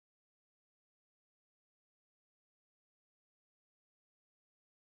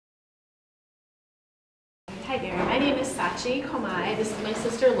Hi there, my name is Sachi Komai. This is my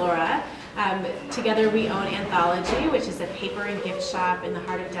sister Laura. Together we own Anthology, which is a paper and gift shop in the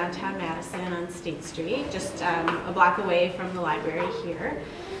heart of downtown Madison on State Street, just a block away from the library here.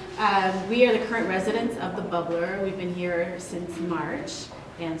 We are the current residents of the Bubbler. We've been here since March,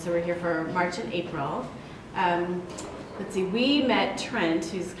 and so we're here for March and April. Let's see, we met Trent,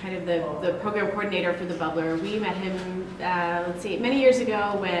 who's kind of the program coordinator for the Bubbler. We met him, let's see, many years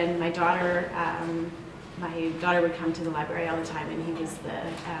ago when my daughter would come to the library all the time, and he was the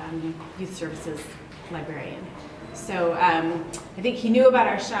youth services librarian. So I think he knew about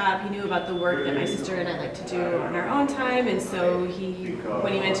our shop, he knew about the work that my sister and I like to do on our own time, and so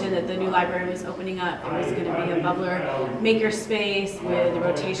when he mentioned that the new library was opening up, there was going to be a Bubbler maker space with a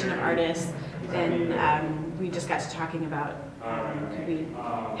rotation of artists, then we just got to talking about could we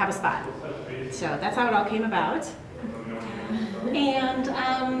have a spot. So that's how it all came about.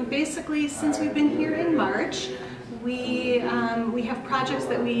 And basically, since we've been here in March, we have projects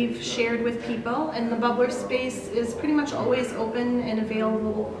that we've shared with people, and the Bubbler space is pretty much always open and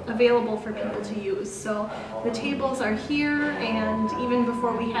available for people to use. So the tables are here, and even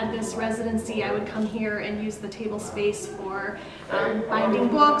before we had this residency, I would come here and use the table space for binding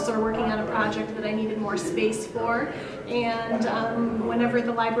books or working on a project that I needed more space for. And whenever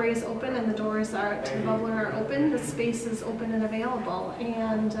the library is open and the doors to the Bubbler are open, the space is open and available.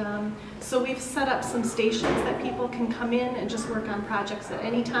 And so we've set up some stations that people can come in and just work on projects at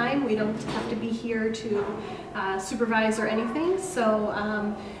any time. We don't have to be here to supervise or anything.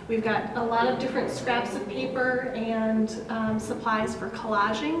 So we've got a lot of different scraps of paper and supplies for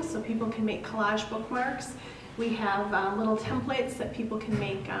collaging, so people can make collage bookmarks. We have little templates that people can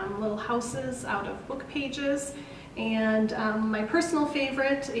make little houses out of book pages. And my personal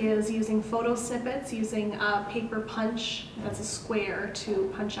favorite is using photo snippets, using a paper punch that's a square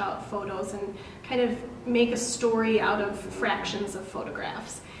to punch out photos and kind of make a story out of fractions of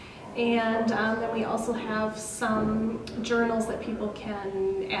photographs. And then we also have some journals that people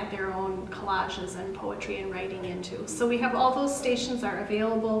can add their own collages and poetry and writing into. So we have all those stations are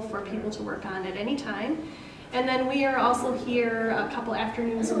available for people to work on at any time. And then we are also here a couple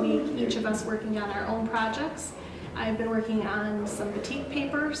afternoons a week, each of us working on our own projects. I've been working on some batik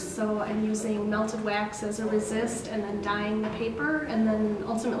papers, so I'm using melted wax as a resist and then dyeing the paper, and then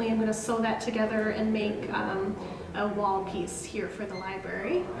ultimately I'm going to sew that together and make a wall piece here for the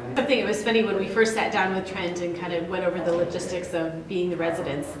library. I think it was funny when we first sat down with Trent and kind of went over the logistics of being the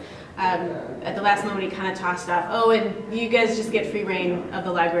residents. At the last moment he kind of tossed off, oh, and you guys just get free reign of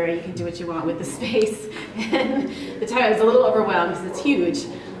the library, you can do what you want with the space. And at the time I was a little overwhelmed because it's huge,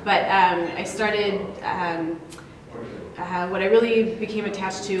 but I started what I really became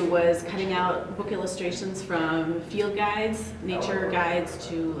attached to was cutting out book illustrations from field guides, nature guides,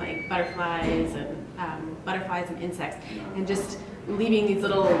 to like butterflies and insects, and just leaving these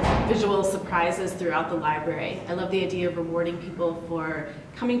little visual surprises throughout the library. I love the idea of rewarding people for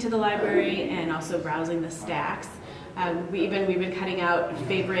coming to the library and also browsing the stacks. We've been cutting out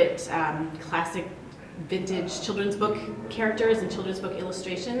favorite classic vintage children's book characters and children's book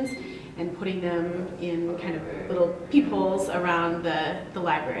illustrations and putting them in kind of little peepholes around the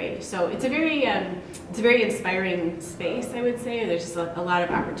library. So it's a very inspiring space, I would say. There's just a lot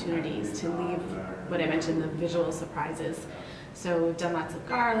of opportunities to leave what I mentioned, the visual surprises. So we've done lots of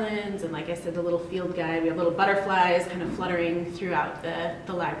garlands, and like I said, the little field guide. We have little butterflies kind of fluttering throughout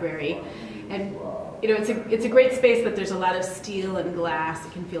the library. And you know, it's a great space, but there's a lot of steel and glass.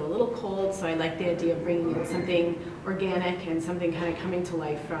 It can feel a little cold, so I like the idea of bringing in something organic and something kind of coming to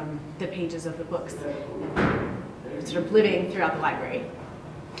life from the pages of the books, sort of living throughout the library.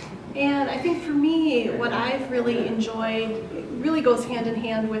 And I think for me, what I've really enjoyed really goes hand in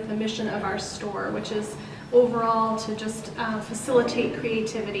hand with the mission of our store, which is overall to just facilitate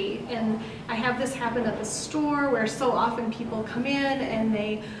creativity. And I have this happen at the store where so often people come in and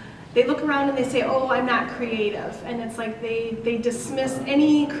they look around and they say, oh, I'm not creative. And it's like they dismiss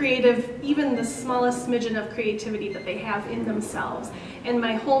any creative, even the smallest smidgen of creativity that they have in themselves. And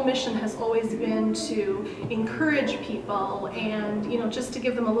my whole mission has always been to encourage people and, you know, just to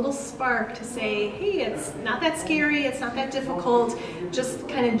give them a little spark to say, hey, it's not that scary, it's not that difficult, just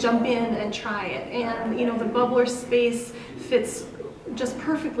kind of jump in and try it. And, you know, the Bubbler space fits just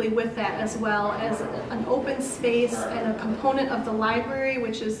perfectly with that, as well as an open space and a component of the library,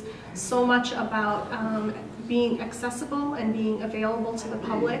 which is so much about being accessible and being available to the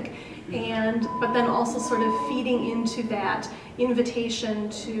public, but then also sort of feeding into that invitation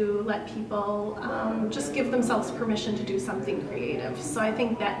to let people just give themselves permission to do something creative. So I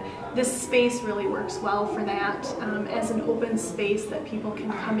think that this space really works well for that, as an open space that people can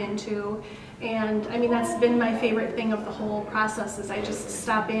come into And I mean, that's been my favorite thing of the whole process, is I just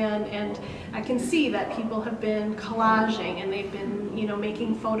stop in and I can see that people have been collaging and they've been, you know,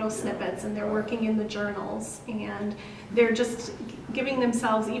 making photo snippets, and they're working in the journals, and they're just giving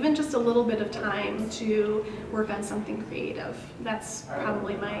themselves even just a little bit of time to work on something creative. That's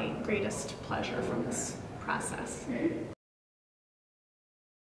probably my greatest pleasure from this process.